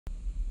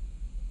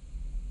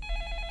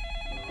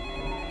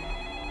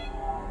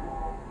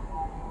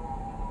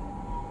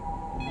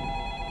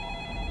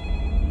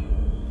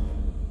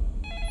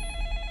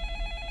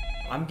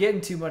I'm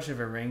getting too much of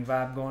a ring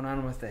vibe going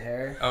on with the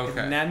hair. Okay.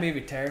 And that maybe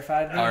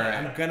terrified me. All right.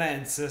 I'm gonna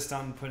insist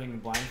on putting a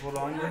blindfold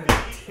on you.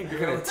 You're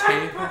gonna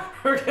tape it?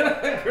 We're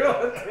gonna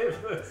gorilla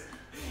tape this.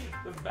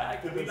 The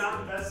back Did we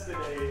not invest in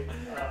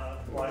a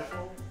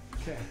blindfold?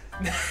 Okay.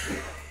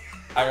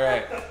 All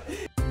right.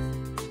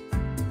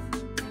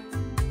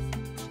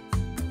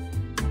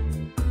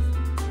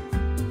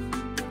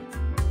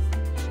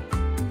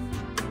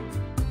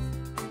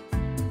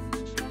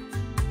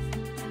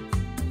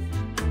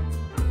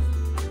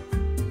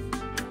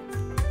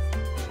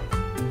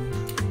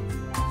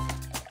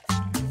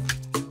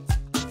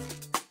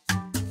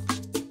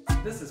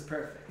 This is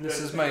perfect. This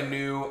is my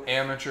new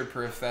amateur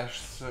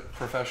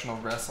professional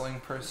wrestling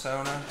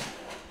persona.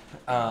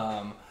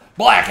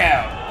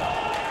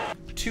 Blackout!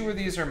 2 of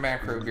these are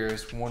macro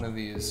beers, 1 of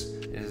these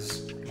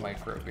is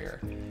micro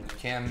beer.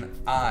 Can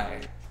I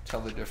tell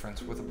the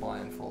difference with a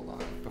blindfold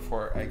on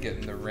before I get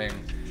in the ring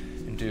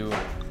and do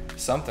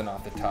something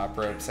off the top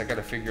ropes? I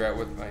gotta figure out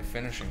what my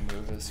finishing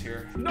move is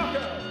here.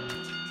 Knockout!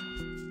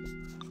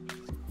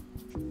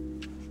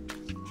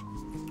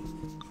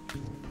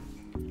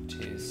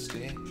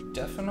 Tasty.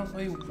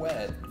 Definitely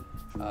wet.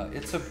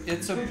 It's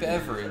a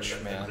beverage,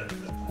 man.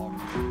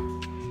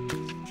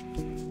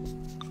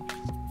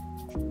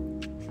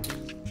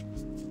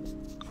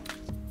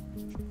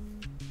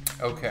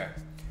 Okay,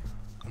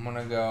 I'm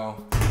gonna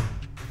go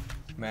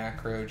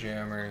Macro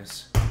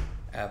Jammers,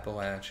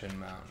 Appalachian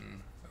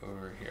Mountain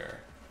over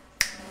here.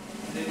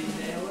 Did he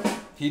nail it?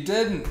 He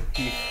didn't.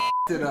 He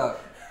f***ed it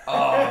up.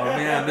 Oh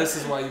man, this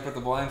is why you put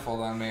the blindfold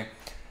on me.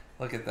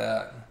 Look at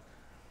that.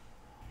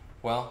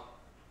 Well,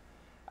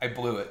 I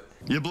blew it.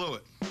 You blew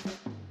it.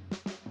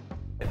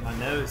 My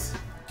nose.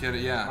 Get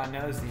it, yeah. My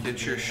nose needs Get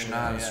to your be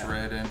schnoz yeah.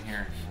 right in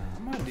here.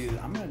 I'm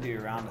gonna do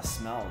a round of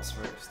smells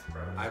first.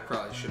 I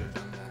probably should have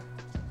done that.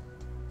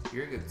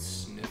 You're a good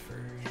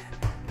sniffer.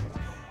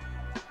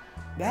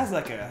 That has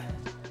like a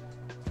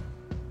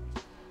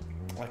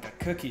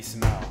cookie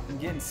smell. I'm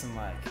getting some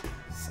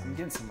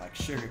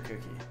sugar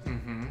cookie.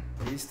 Mm-hmm.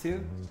 These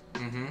two,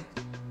 Mm-hmm.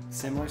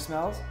 similar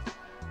smells.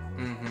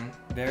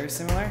 Mm-hmm. Very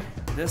similar.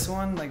 This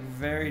one, like,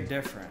 very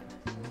different.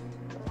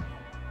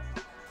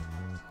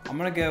 I'm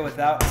gonna go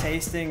without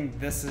tasting.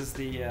 This is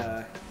the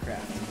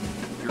craft.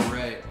 You're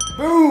right.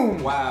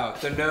 Boom! Wow,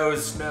 the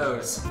nose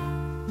knows.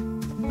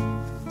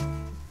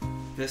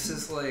 This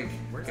is like.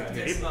 We're gonna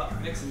mix them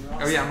up. Mix them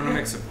up. Oh yeah, I'm gonna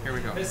mix them. Here we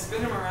go. Hey,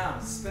 spin them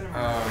around. Spin them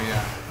around. Oh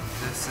yeah.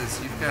 This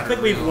is. You've got. I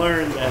think we've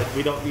learned that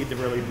we don't need to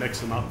really mix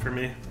them up for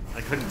me.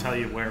 I couldn't tell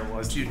you where it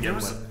was to Dude, begin there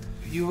was, with.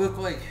 you look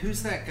like,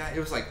 who's that guy? It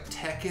was like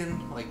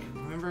Tekken, like,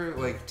 remember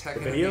like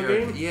Tekken? The video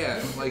game?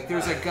 Yeah, like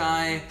there's a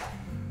guy,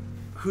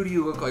 who do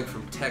you look like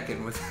from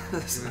Tekken with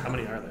this? How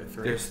many are there?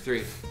 3? There's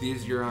 3.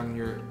 These you're on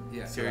your,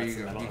 yeah, So there that's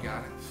you the go, middle. you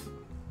got it.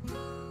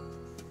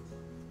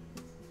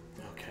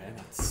 Okay,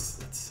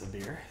 that's a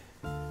beer.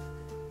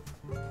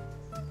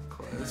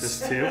 Close. Is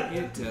this 2?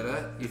 You did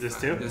it. You Is this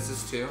found- 2? This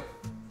is 2.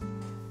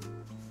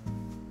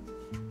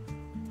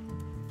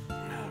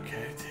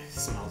 Okay, it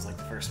smells like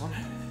the first one.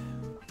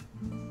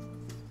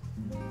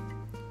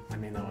 I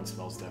mean, that one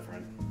smells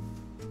different.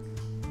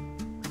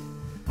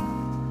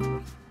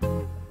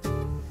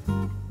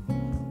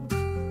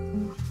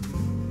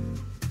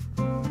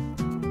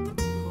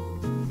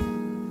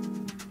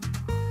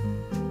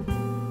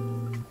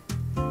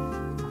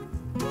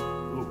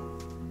 Ooh.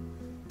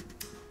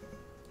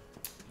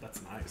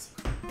 That's nice.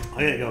 I'm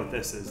gonna go with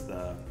this as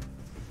the,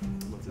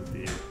 what's it,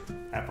 the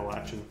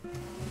Appalachian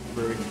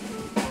Brewery.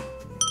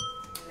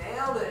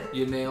 Nailed it.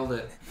 You nailed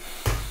it.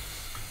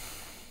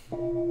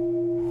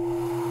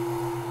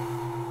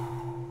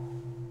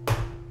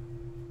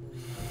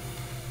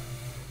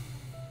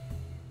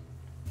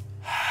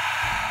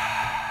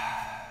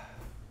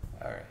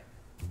 Alright.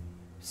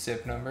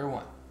 Sip number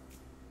 1.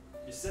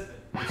 You're sipping.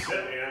 You're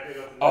sipping, you're not gonna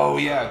go with the Oh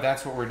yeah,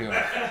 that's what we're doing.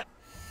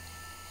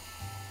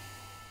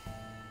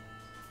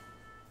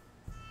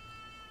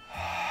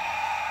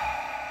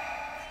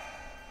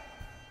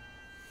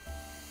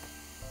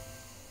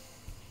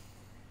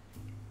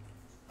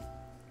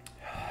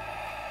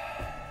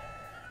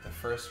 The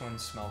first one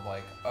smelled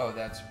like, oh,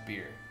 that's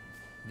beer.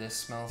 This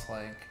smells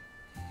like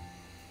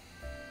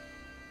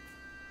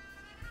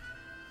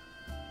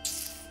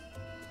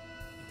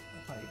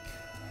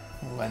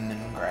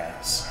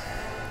lemongrass.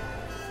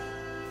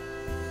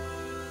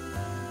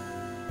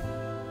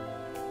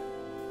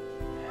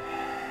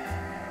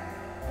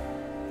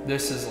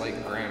 This is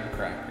like graham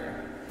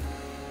cracker.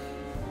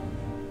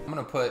 I'm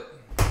gonna put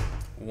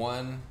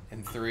 1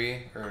 and 3,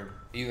 or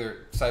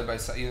either side by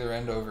side, either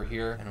end over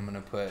here, and I'm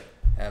gonna put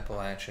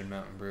Appalachian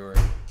Mountain Brewer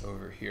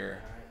over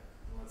here. Alright,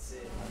 let's see.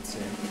 Let's see.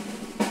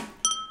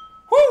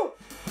 Woo!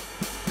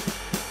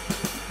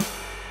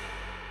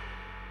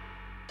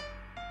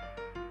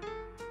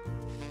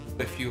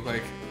 If you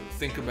like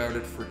think about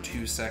it for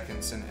 2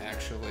 seconds and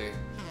actually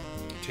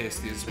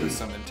taste these with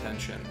some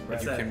intention.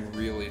 Right. You can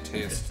really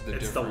taste the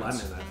It's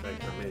difference. the lemon, I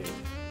think, for me.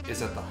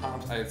 Is it the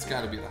hops? It's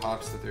got to be the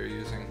hops that they're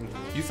using.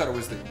 You thought it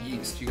was the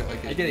yeast. You got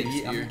like a I get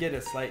yeastier- I get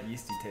a slight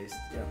yeasty taste.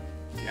 Yeah.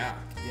 Yeah,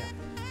 Yeah.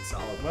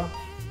 Solid. Well,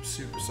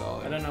 super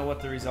solid. I don't know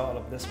what the result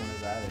of this one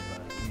is either,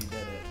 but you did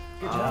it.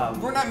 Good job.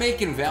 We're not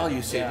making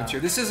value statements Yeah.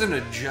 here. This isn't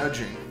a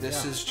judging.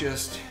 This Yeah. is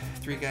just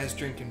three guys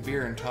drinking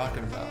beer and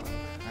talking about it.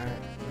 All right.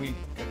 We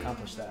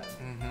accomplished that.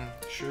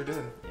 Sure did.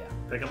 Yeah.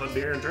 Pick up a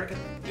beer and drink it.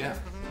 Yeah.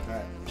 All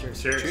right.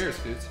 Cheers. Cheers. Cheers,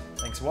 dudes.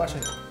 Thanks for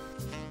watching.